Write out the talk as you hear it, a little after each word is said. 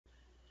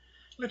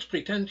Let's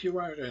pretend you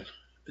are an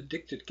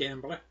addicted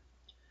gambler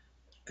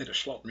at a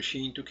slot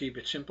machine, to keep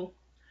it simple,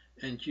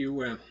 and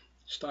you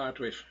start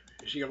with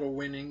 0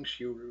 winnings,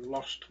 you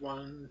lost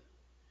 1,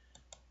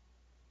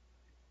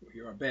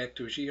 you are back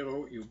to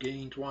 0, you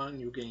gained 1,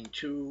 you gained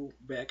 2,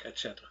 back,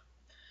 etc.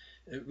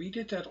 We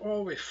did that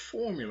all with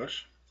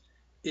formulas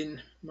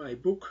in my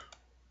book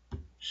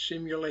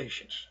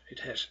Simulations. It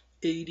has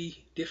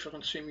 80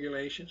 different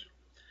simulations,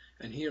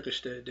 and here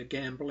is the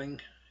gambling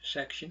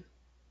section.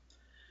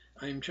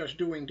 I'm just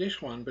doing this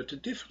one, but the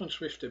difference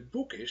with the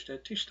book is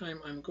that this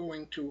time I'm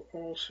going to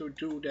also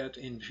do that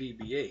in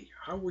VBA.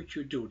 How would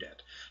you do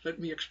that? Let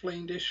me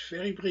explain this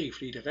very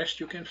briefly. The rest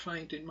you can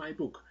find in my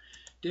book.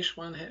 This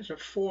one has a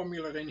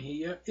formula in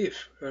here.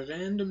 If a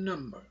random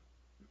number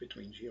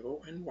between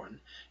 0 and 1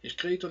 is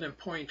greater than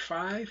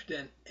 0.5,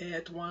 then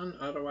add 1,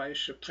 otherwise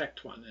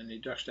subtract 1. And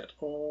it does that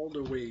all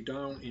the way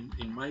down,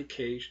 in my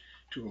case,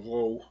 to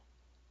row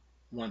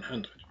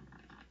 100.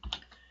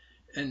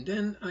 And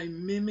then I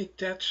mimic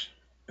that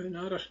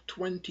another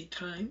 20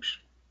 times.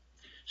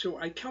 So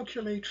I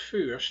calculate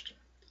first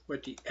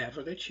what the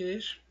average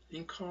is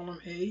in column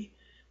A,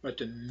 what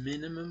the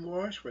minimum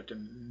was, what the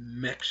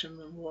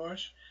maximum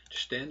was, the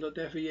standard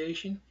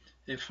deviation,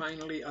 and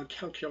finally I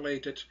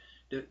calculated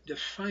the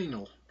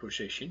final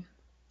position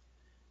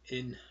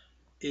in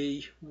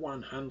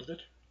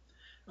A100.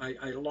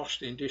 I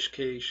lost in this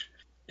case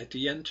at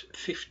the end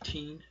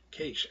 15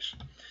 cases.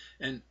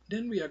 And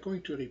then we are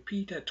going to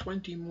repeat that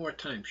 20 more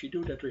times. You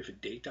do that with a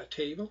data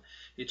table.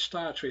 It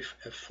starts with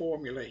a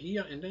formula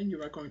here, and then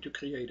you are going to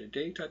create a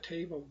data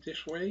table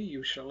this way.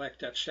 You select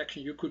that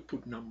section. You could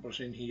put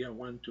numbers in here,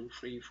 1, 2,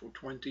 3, 4,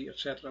 20,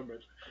 etc.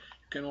 But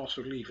you can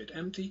also leave it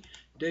empty.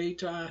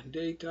 Data,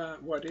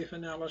 what if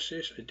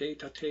analysis, a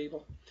data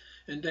table.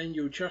 And then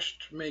you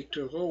just make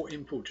the row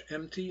input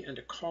empty and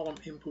the column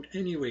input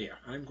anywhere.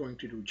 I'm going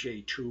to do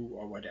J2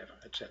 or whatever,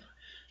 etc.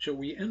 So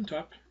we end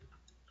up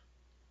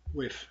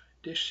with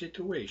this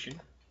situation.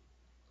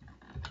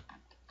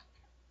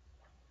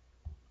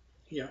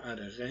 Here are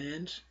the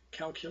RAND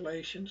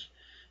calculations,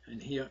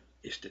 and here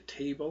is the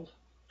table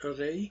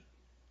array.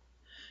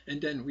 And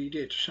then we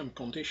did some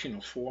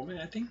conditional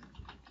formatting.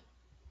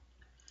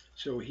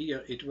 So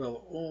here it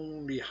will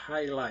only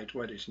highlight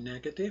what is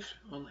negative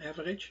on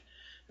average,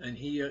 and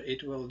here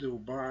it will do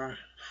bar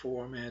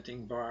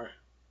formatting, bar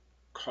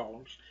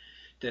columns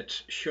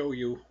that show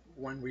you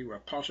when we were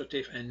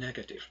positive and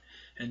negative,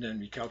 and then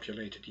we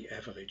calculated the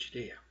average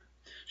there.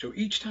 So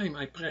each time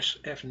I press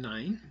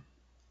F9,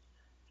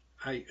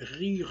 I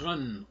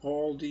rerun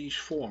all these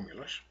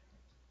formulas,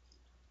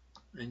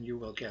 and you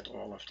will get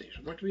all of this.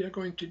 What we are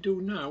going to do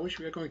now is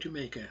we are going to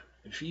make a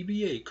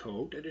VBA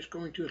code that is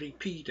going to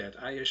repeat that.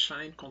 I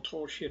assign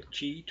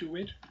Ctrl-Shift-G to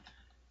it.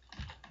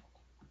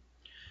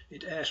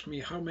 It asks me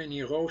how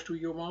many rows do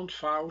you want,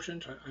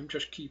 1000, I'm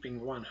just keeping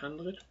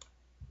 100.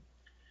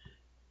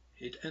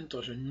 It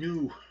enters a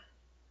new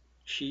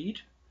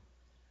sheet.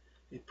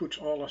 It puts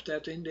all of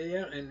that in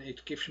there, and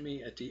it gives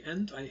me at the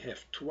end I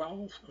have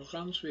 12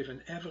 runs with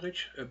an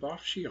average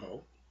above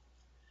 0,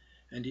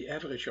 and the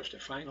average of the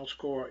final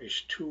score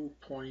is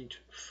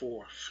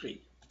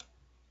 2.43.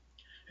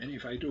 And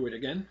if I do it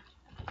again,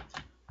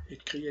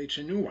 it creates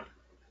a new one.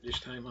 This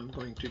time I'm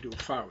going to do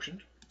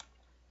 1000.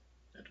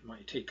 That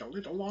might take a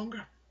little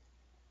longer.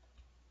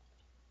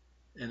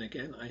 And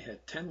again I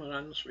had 10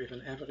 runs with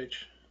an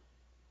average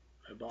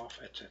above,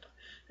 etc.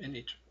 And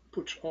it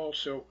puts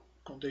also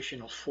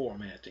conditional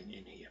formatting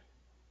in here.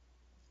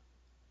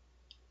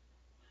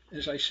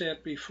 As I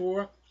said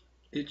before,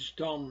 it's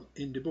done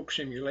in the book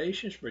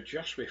Simulations, but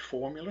just with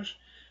formulas.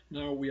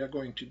 Now we are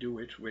going to do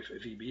it with a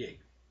VBA.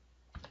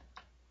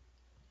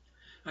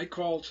 I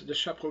called the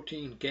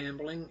subroutine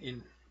gambling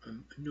in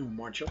a new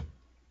module.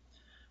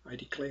 I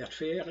declared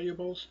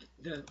variables,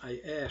 then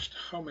I asked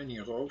how many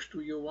rows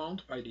do you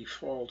want, by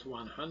default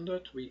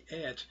 100. We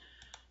add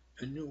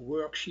a new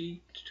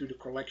worksheet to the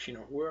collection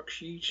of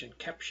worksheets and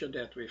capture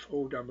that with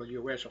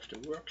OWS of the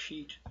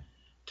worksheet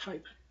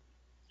type.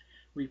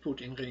 We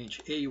put in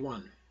range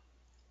A1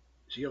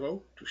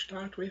 0 to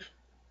start with,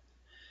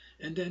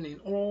 and then in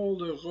all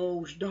the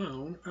rows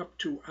down up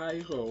to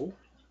I row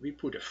we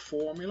put a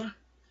formula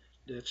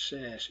that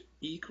says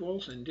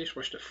equals, and this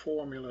was the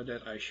formula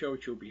that I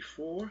showed you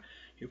before.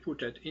 You put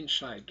that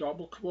inside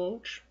double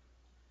quotes,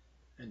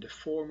 and the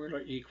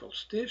formula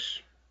equals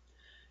this.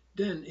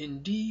 Then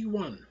in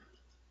D1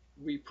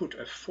 we put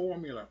a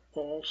formula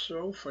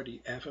also for the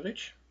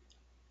average.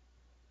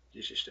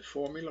 This is the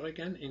formula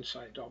again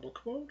inside double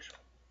quotes.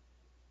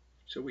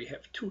 So we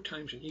have 2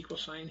 times an equal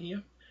sign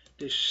here.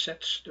 This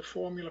sets the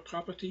formula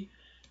property,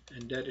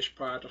 and that is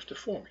part of the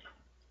formula.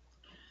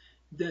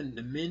 Then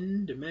the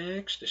min, the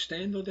max, the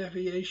standard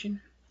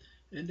deviation,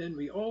 and then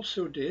we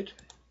also did,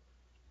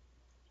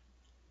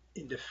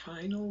 in the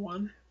final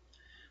one,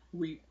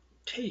 we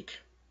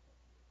take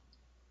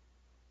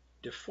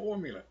the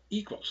formula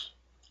equals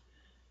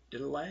the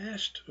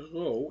last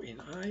row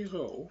in I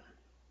row,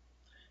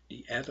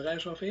 the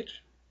address of it,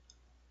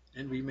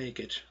 and we make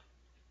it,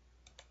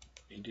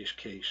 in this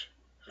case,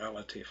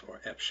 relative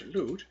or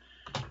absolute.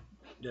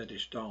 that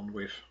is done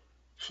with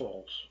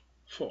false,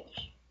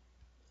 false.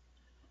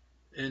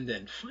 And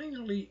then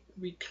finally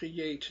we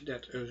create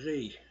that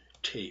array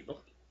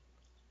table,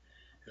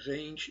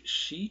 range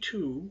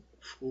C2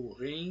 through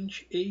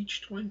range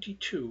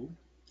H22,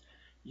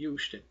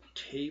 use the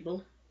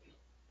table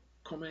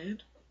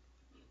command,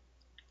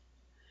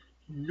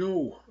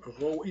 no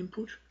row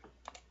input,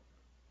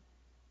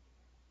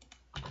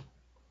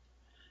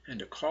 and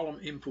the column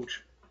input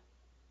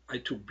I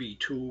took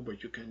B2,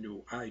 but you can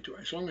do I2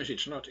 as long as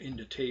it's not in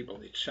the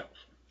table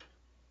itself.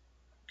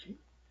 Okay.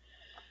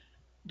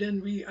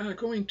 Then we are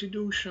going to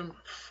do some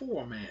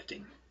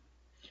formatting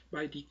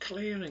by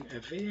declaring a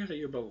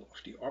variable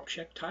of the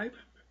object type,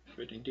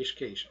 but in this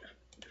case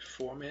the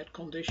format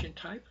condition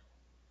type.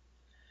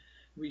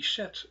 We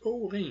set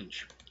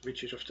oRange,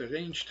 which is of the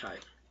range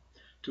type,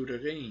 to the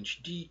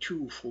range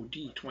D2 through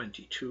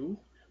D22,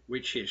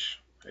 which is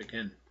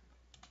again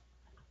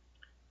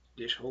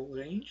this whole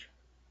range.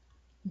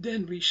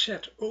 Then we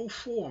set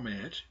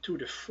oFormat to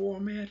the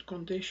format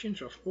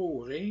conditions of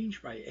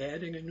oRange by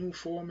adding a new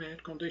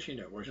format condition.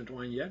 There wasn't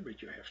one yet,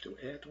 but you have to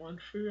add one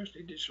first.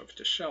 It is of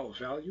the cell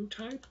value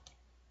type,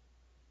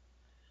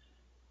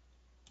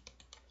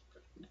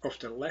 of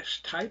the less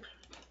type.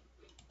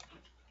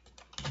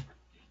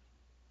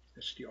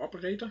 That's the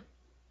operator.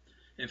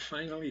 And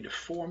finally the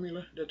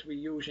formula that we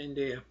use in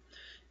there,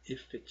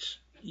 if it's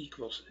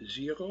equals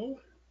 0,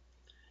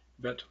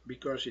 but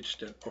because it's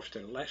of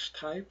the less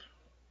type,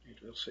 it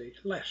will say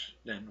less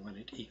than when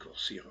it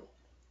equals 0.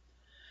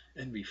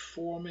 And we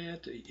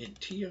format the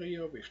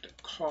interior with the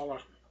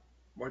color,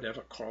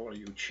 whatever color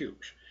you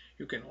choose.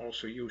 You can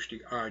also use the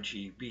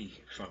RGB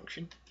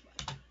function.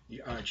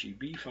 The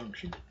RGB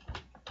function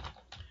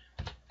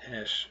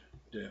has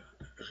the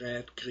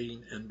red,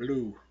 green and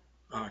blue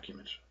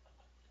arguments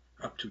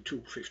up to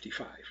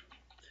 255.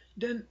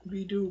 Then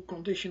we do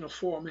conditional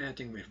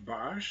formatting with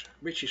bars,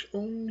 which is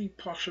only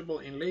possible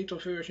in later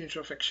versions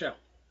of Excel.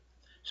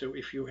 So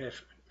if you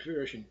have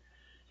version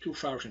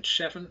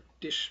 2007,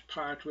 this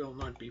part will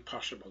not be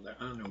possible. There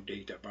are no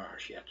data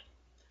bars yet.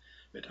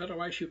 But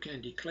otherwise you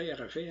can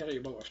declare a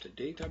variable of the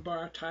data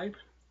bar type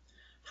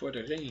for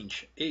the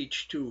range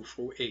H2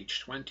 through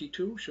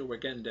H22. So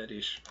again, that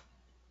is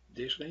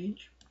this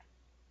range.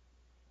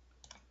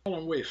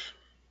 Column width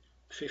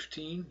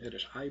 15, that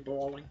is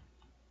eyeballing.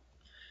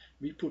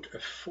 We put a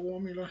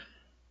formula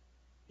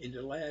in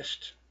the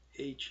last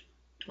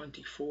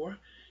H24,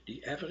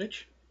 the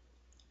average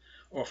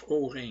of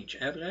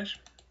oRange address,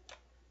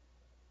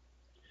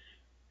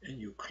 and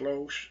you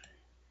close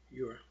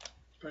your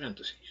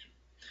parentheses.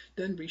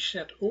 Then we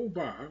set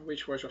oBar,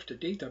 which was of the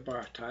data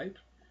bar type,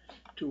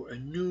 to a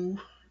new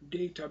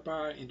data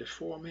bar in the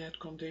format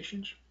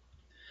conditions.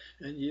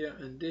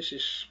 And this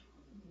is,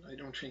 I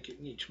don't think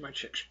it needs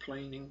much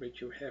explaining, but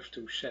you have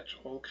to set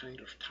all kind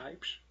of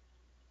types.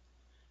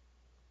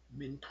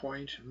 Min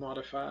point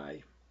modify,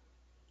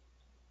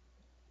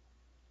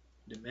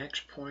 the max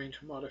point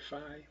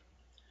modify,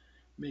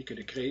 make it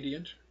a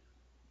gradient.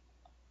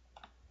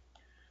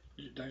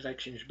 The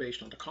direction is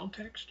based on the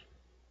context.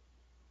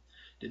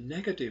 The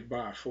negative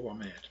bar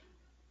format,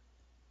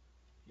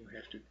 you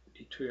have to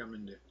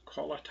determine the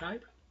color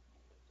type.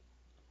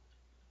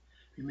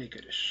 We make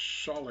it a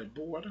solid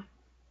border.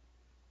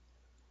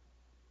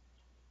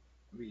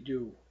 We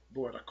do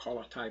border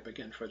color type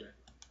again for the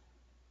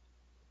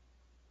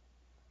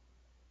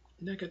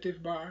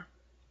negative bar.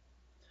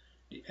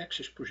 The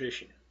axis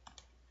position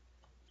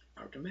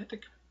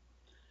automatic.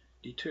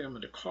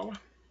 Determine the color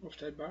of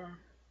that bar.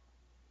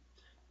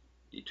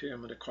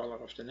 Determine the color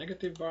of the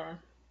negative bar.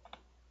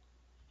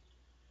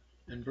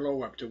 And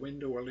blow up the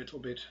window a little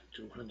bit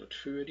to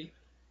 130.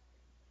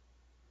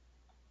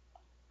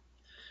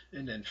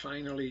 And then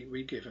finally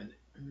we give a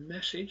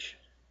message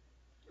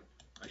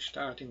by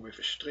starting with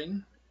a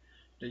string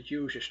that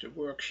uses the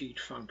worksheet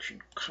function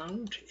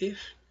count if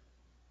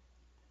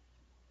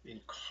in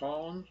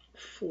column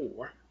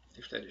 4,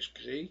 if that is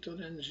greater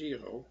than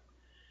 0,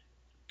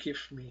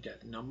 give me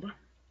that number,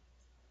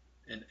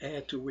 and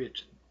add to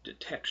it the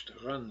text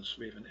runs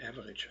with an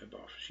average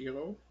above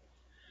 0.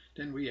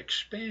 Then we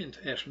expand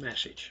as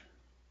message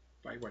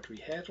by what we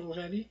had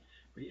already.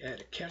 We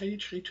add a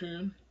carriage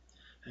return,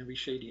 and we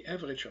say the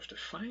average of the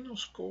final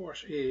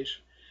scores is,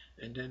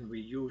 and then we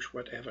use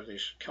whatever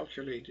is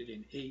calculated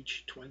in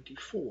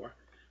H24,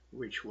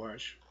 which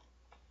was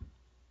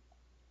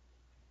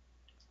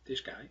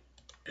this guy,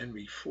 and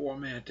we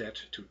format that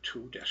to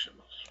 2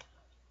 decimals.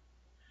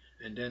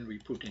 And then we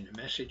put in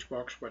the message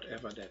box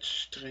whatever that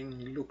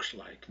string looks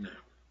like now.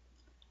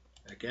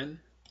 Again,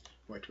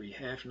 what we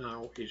have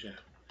now is a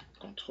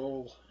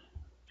Control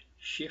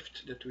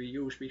Shift that we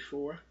used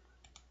before,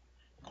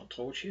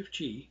 Control Shift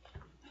G.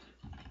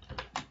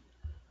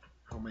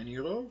 How many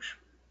rows?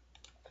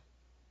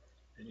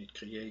 And it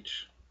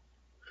creates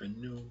a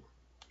new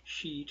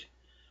sheet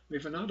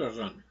with another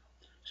run.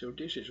 So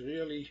this is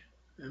really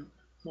a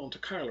Monte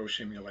Carlo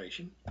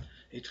simulation.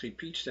 It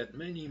repeats that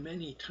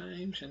many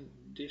times, and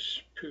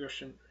this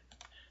person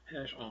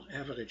has on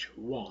average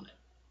 1.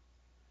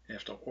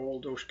 after all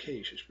those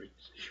cases, but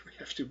you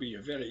have to be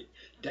a very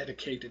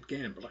dedicated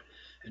gambler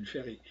and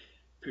very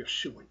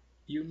pursuing.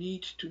 You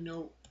need to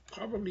know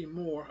probably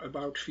more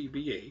about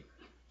VBA,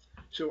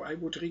 so I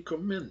would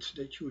recommend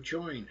that you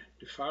join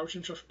the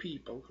thousands of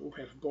people who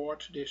have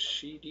bought this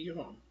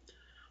CD-ROM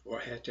or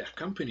had their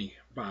company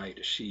buy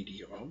the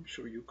CD-ROM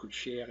so you could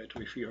share it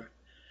with your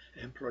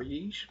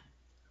employees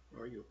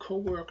or your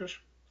co-workers.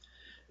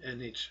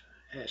 And it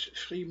has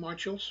 3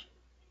 modules.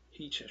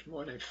 Each has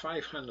more than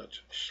 500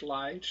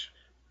 slides,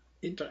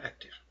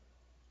 interactive.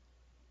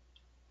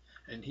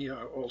 And here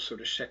are also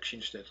the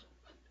sections that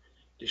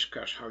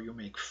discuss how you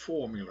make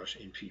formulas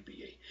in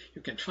VBA.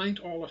 You can find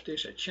all of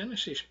this at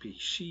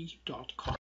genesispc.com.